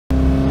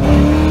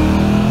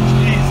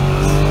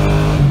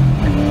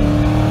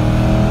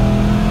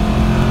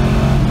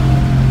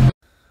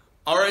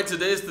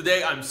today's the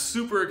day. I'm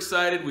super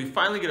excited. We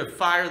finally get to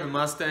fire the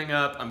Mustang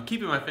up. I'm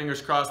keeping my fingers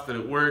crossed that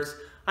it works.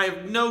 I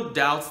have no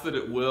doubts that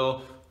it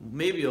will,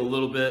 maybe a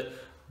little bit,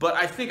 but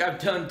I think I've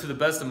done to the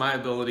best of my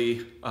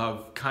ability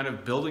of kind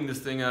of building this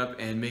thing up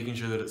and making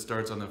sure that it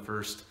starts on the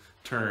first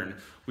turn.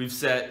 We've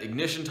set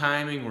ignition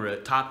timing, we're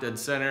at top dead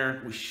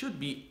center. We should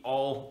be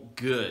all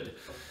good.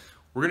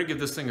 We're gonna give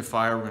this thing a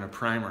fire. We're gonna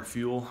prime our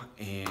fuel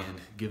and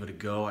give it a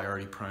go. I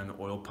already primed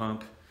the oil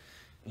pump.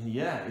 And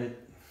yeah,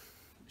 it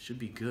should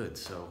be good,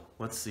 so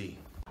let's see.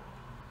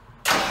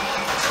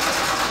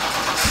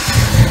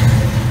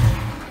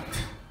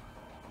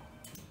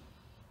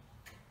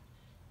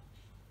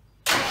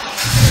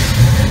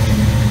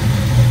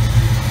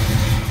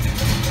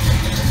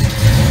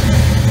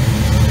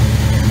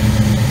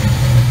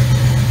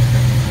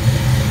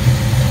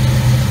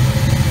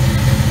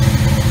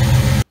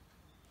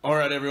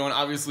 Alright everyone,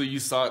 obviously you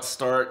saw it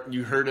start,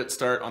 you heard it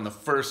start on the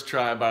first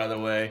try, by the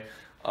way.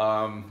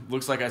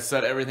 Looks like I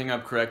set everything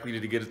up correctly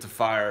to get it to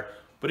fire.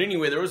 But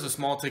anyway, there was a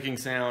small ticking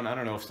sound. I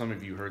don't know if some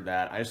of you heard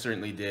that. I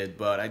certainly did,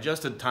 but I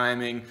adjusted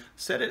timing,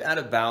 set it at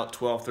about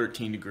 12,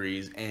 13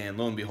 degrees, and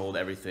lo and behold,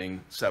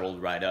 everything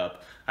settled right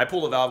up. I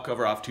pulled the valve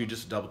cover off too,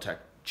 just to double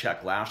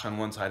check lash on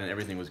one side, and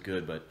everything was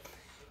good. But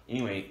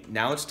anyway,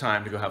 now it's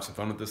time to go have some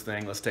fun with this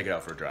thing. Let's take it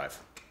out for a drive.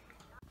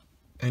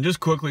 And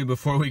just quickly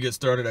before we get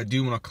started, I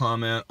do want to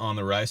comment on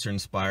the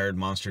Ricer-inspired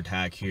Monster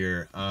Tack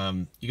here.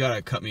 You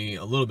gotta cut me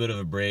a little bit of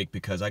a break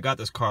because I got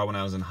this car when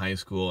I was in high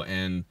school,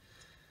 and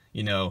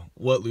you know,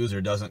 what loser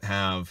doesn't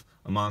have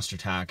a Monster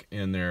Tack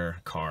in their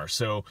car?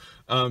 So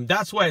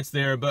that's why it's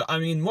there. But I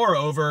mean,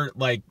 moreover,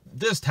 like,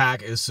 this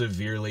tack is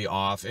severely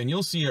off, and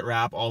you'll see it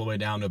wrap all the way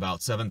down to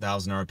about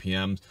 7,000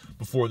 RPMs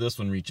before this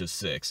one reaches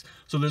 6.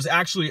 So there's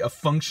actually a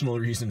functional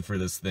reason for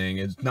this thing.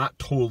 It's not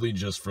totally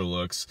just for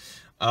looks.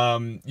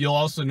 You'll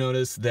also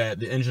notice that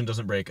the engine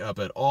doesn't break up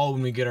at all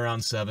when we get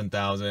around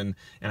 7,000,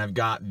 and I've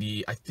got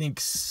the, I think,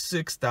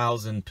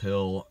 6,000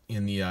 pill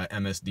in the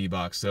MSD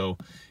box. So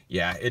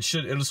yeah, it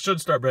should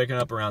start breaking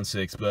up around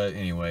 6. But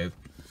anyway,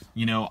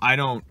 you know, I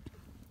don't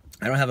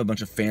have a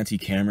bunch of fancy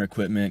camera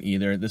equipment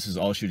either. This is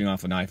all shooting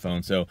off an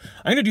iPhone, so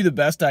I'm gonna do the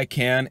best I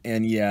can.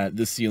 And yeah,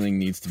 the ceiling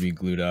needs to be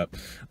glued up,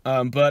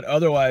 but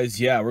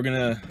otherwise, yeah, we're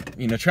gonna,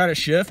 you know, try to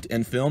shift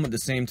and film at the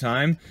same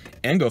time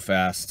and go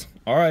fast.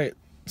 All right,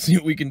 see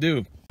what we can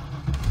do.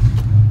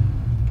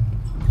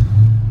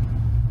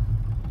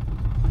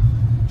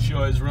 She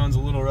always runs a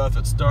little rough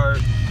at start,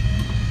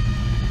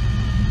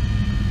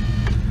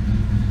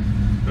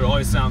 but it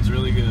always sounds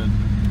really good.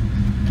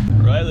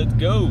 All right, let's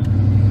go.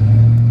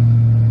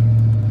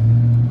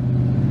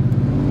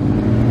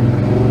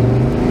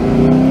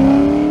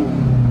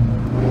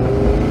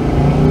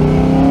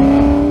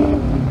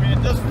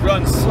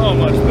 So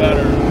much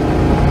better.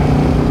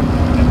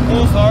 It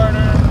pulls harder.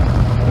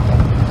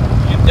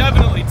 You can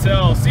definitely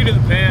tell. Seat of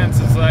the pants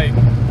is like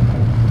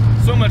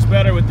so much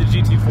better with the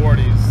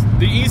GT40s.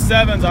 The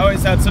E7s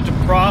always had such a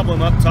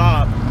problem up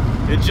top.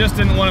 It just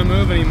didn't want to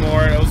move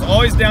anymore. It was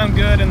always down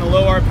good in the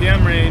low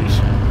RPM range,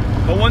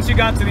 but once you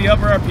got to the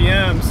upper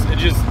RPMs, it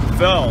just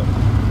fell.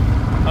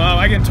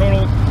 I can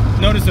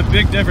notice a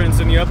big difference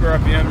in the upper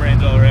RPM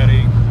range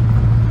already.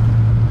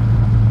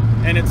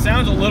 And it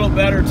sounds a little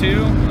better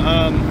too.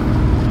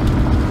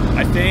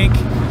 I think.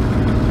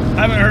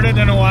 I haven't heard it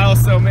in a while,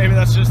 so maybe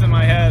that's just in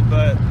my head,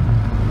 but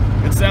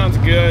it sounds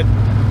good.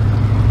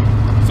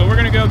 So we're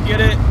gonna go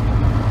get it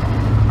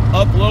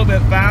up a little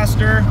bit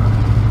faster,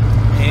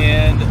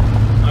 and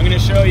I'm gonna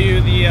show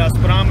you the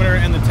speedometer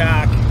and the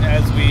tack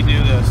as we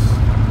do this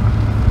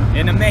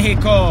in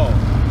Mexico.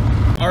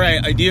 All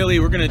right, ideally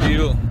we're gonna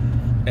do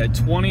a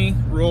 20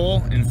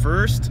 roll in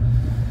first,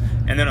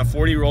 and then a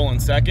 40 roll in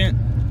second.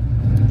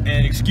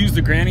 And excuse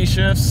the granny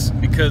shifts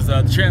because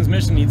the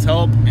transmission needs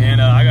help,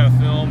 and I gotta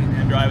film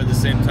and drive at the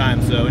same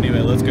time. So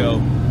anyway, let's go.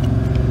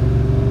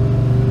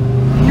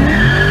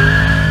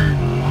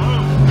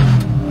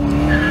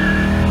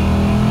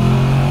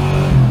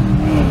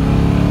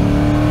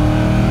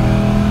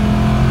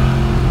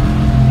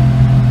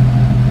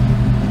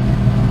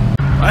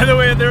 By the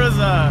way, there was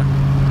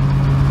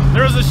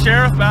a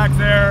sheriff back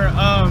there,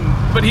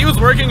 but he was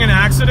working an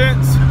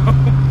accident, so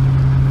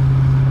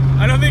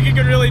I don't think he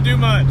could really do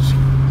much.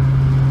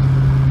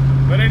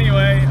 But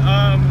anyway,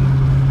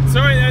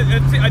 sorry,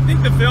 I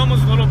think the film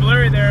was a little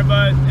blurry there,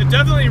 but it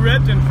definitely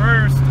ripped in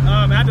first.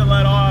 I had to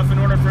let off in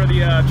order for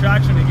the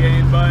traction to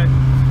gain. But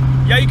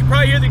yeah, you can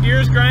probably hear the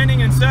gears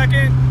grinding in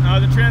second.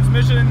 The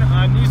transmission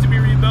needs to be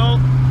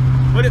rebuilt,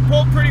 but it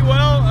pulled pretty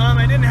well.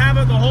 I didn't have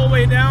it the whole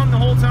way down the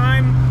whole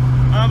time,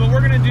 but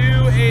we're gonna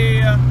do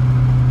a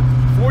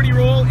 40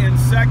 roll in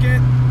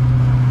second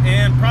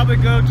and probably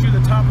go to the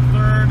top of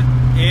third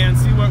and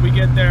see what we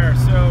get there.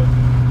 So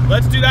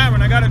let's do that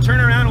one. I got to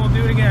turn around and we'll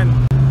do it again.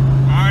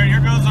 All right,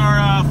 here goes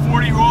our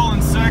 40 roll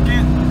in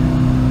second.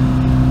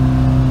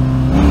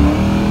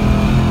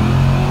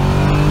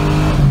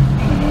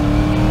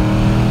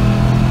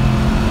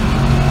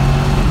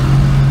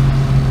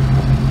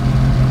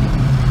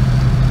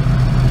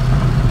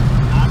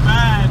 Not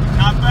bad,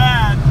 not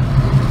bad.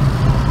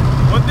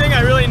 One thing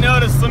I really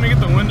noticed, let me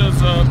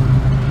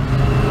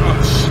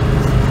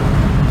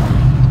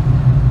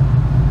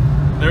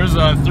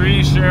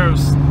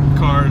sheriff's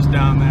cars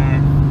down there.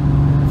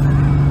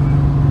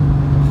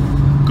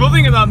 Cool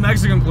thing about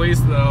Mexican police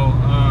though,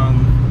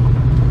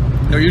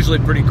 they're usually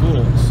pretty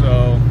cool,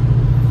 so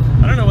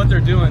I don't know what they're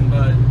doing,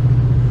 but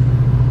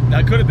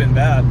that could have been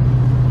bad.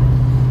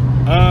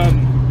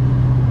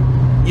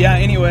 Yeah,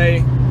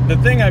 anyway, the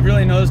thing I've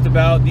really noticed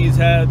about these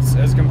heads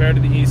as compared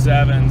to the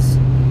E7s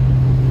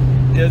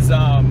is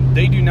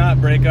they do not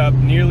break up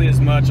nearly as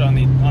much on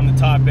the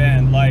top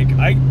end. Like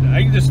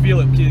I just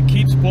feel it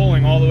keeps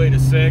pulling all the way to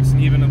 6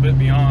 and even a bit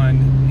beyond.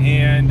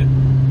 And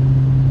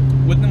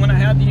when I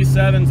had the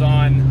E7s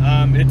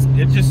on,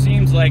 it just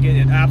seems like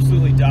it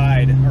absolutely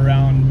died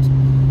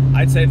around,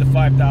 I'd say, the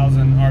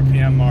 5,000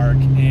 RPM mark.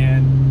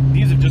 And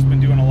these have just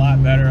been doing a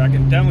lot better. I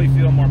can definitely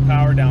feel more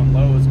power down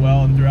low as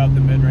well and throughout the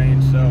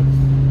mid-range. So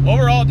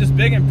overall, just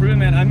big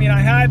improvement. I mean,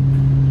 I had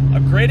a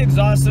great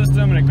exhaust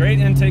system and a great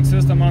intake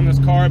system on this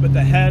car, but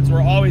the heads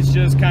were always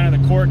just kind of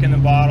the cork in the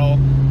bottle,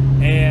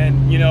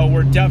 and you know,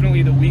 were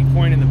definitely the weak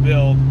point in the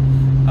build.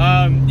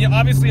 You know,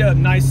 obviously a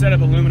nice set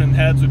of aluminum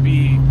heads would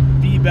be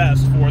the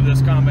best for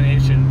this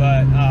combination,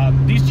 but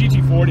these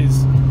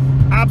GT40s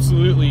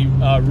absolutely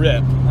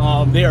rip.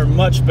 They are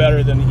much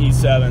better than the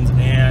E7s,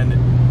 and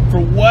for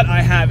what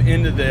I have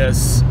into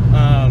this,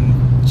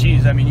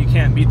 geez, I mean, you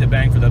can't beat the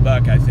bang for the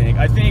buck. I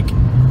think,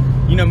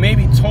 you know,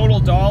 maybe total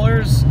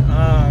dollars,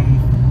 I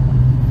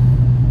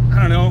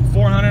don't know,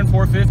 400,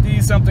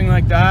 450, something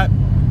like that.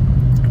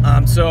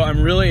 So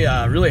I'm really,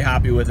 really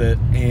happy with it,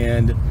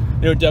 and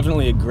they're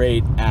definitely a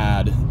great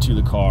add to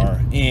the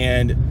car.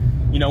 And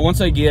you know,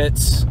 once I get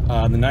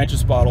the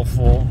nitrous bottle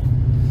full,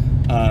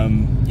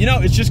 you know,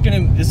 it's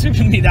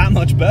gonna be that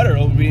much better.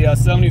 It'll be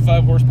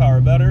 75 horsepower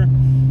better.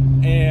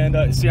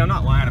 And see, I'm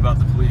not lying about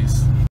the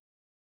police.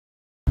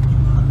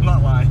 I'm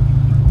not lying.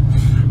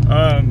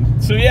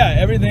 So yeah,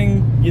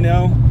 everything, you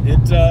know,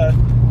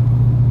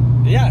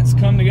 yeah, it's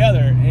come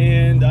together,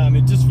 and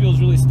it just feels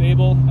really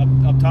stable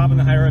up top in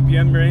the higher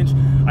RPM range.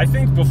 I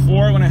think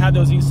before, when I had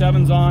those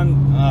E7s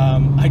on,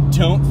 I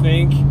don't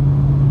think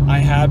I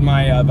had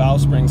my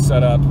valve springs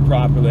set up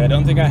properly. I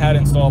don't think I had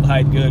installed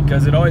Hide Good,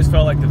 because it always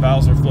felt like the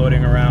valves were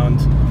floating around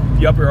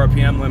the upper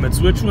RPM limits,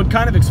 which would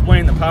kind of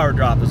explain the power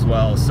drop as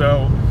well.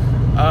 So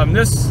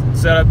this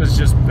setup is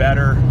just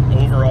better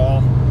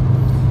overall,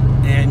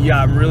 and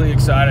yeah, I'm really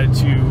excited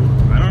to,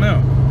 I don't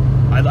know,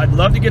 I'd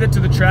love to get it to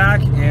the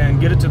track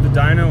and get it to the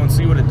dyno and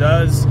see what it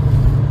does.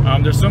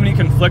 There's so many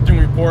conflicting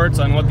reports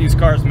on what these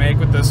cars make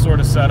with this sort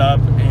of setup,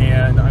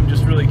 and I'm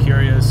just really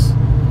curious,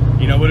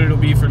 you know, what it'll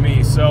be for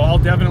me. So I'll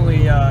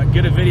definitely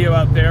get a video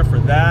out there for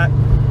that,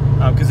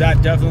 because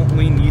that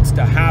definitely needs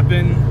to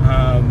happen.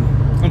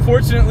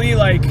 Unfortunately,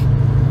 like,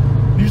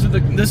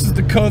 this is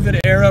the COVID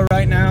era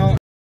right now,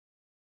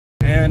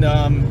 and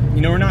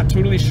you know, we're not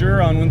totally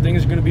sure on when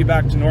things are going to be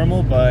back to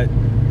normal, but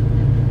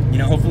you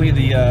know, hopefully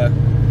the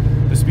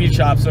speed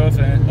shop's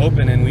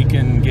open and we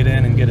can get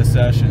in and get a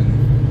session.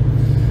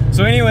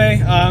 So anyway,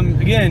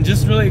 again,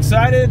 just really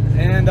excited,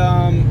 and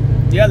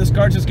yeah, this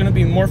car's just going to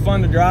be more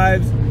fun to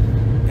drive,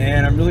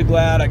 and I'm really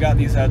glad I got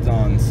these heads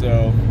on.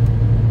 So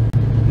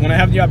when I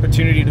have the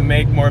opportunity to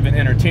make more of an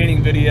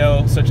entertaining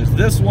video such as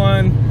this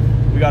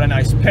one, we got a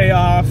nice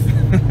payoff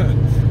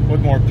with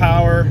more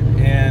power,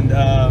 and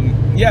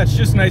yeah, it's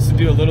just nice to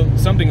do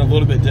something a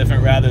little bit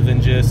different rather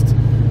than just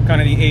kind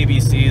of the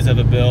ABCs of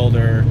a build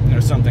or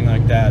something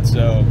like that.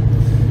 So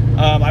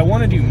I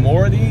want to do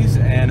more of these,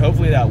 and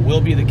hopefully that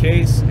will be the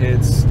case.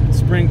 It's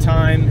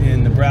springtime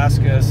in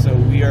Nebraska, so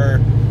we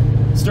are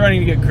starting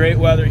to get great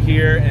weather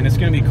here, and it's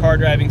going to be car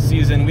driving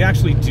season. We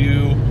actually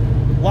do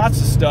lots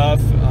of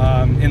stuff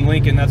in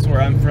Lincoln. That's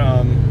where I'm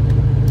from.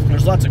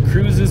 There's lots of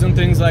cruises and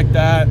things like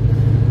that.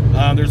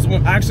 There's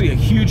actually a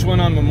huge one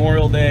on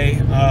Memorial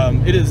Day.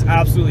 It is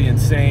absolutely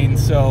insane,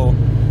 so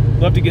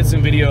love to get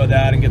some video of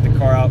that and get the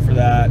car out for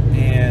that.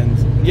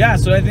 And yeah,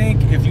 so I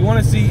think if you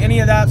want to see any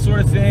of that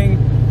sort of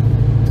thing,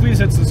 please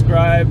hit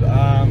subscribe,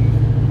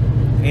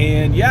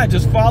 and yeah,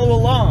 just follow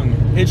along.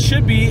 It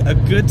should be a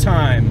good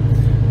time.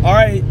 All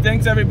right,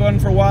 thanks everyone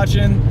for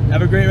watching.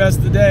 Have a great rest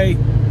of the day.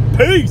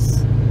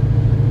 Peace.